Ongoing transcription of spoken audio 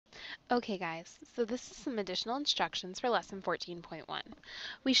Okay guys, so this is some additional instructions for lesson 14.1.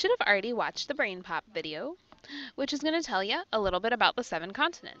 We should have already watched the Brain Pop video, which is going to tell you a little bit about the 7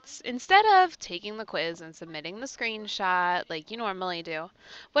 continents. Instead of taking the quiz and submitting the screenshot like you normally do,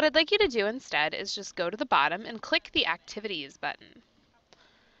 what I'd like you to do instead is just go to the bottom and click the Activities button.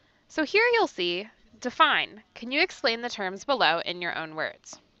 So here you'll see Define. Can you explain the terms below in your own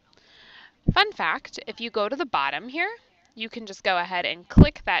words? Fun fact, if you go to the bottom here, you can just go ahead and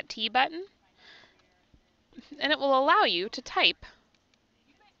click that T button and it will allow you to type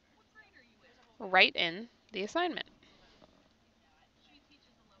right in the assignment.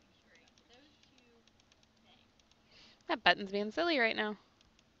 That button's being silly right now.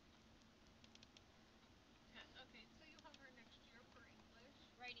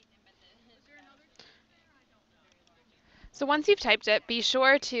 So once you've typed it, be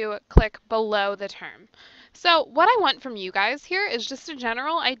sure to click below the term. So what I want from you guys here is just a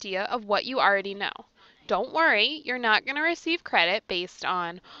general idea of what you already know. Don't worry, you're not going to receive credit based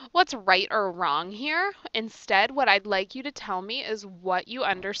on what's right or wrong here. Instead, what I'd like you to tell me is what you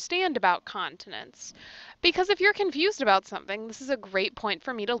understand about continents. Because if you're confused about something, this is a great point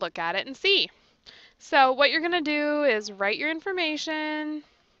for me to look at it and see. So what you're going to do is write your information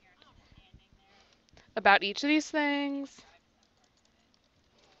about each of these things.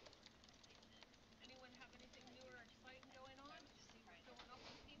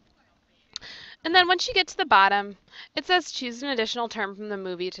 And then once you get to the bottom, it says choose an additional term from the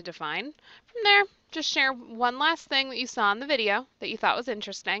movie to define. From there, just share one last thing that you saw in the video that you thought was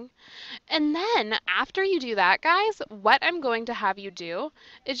interesting. And then after you do that, guys, what I'm going to have you do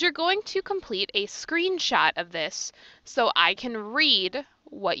is you're going to complete a screenshot of this so I can read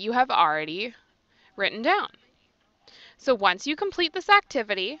what you have already written down. So once you complete this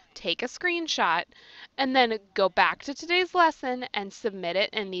activity, take a screenshot and then go back to today's lesson and submit it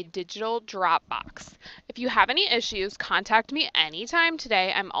in the digital Dropbox. If you have any issues, contact me anytime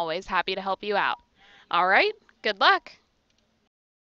today. I'm always happy to help you out. All right, good luck.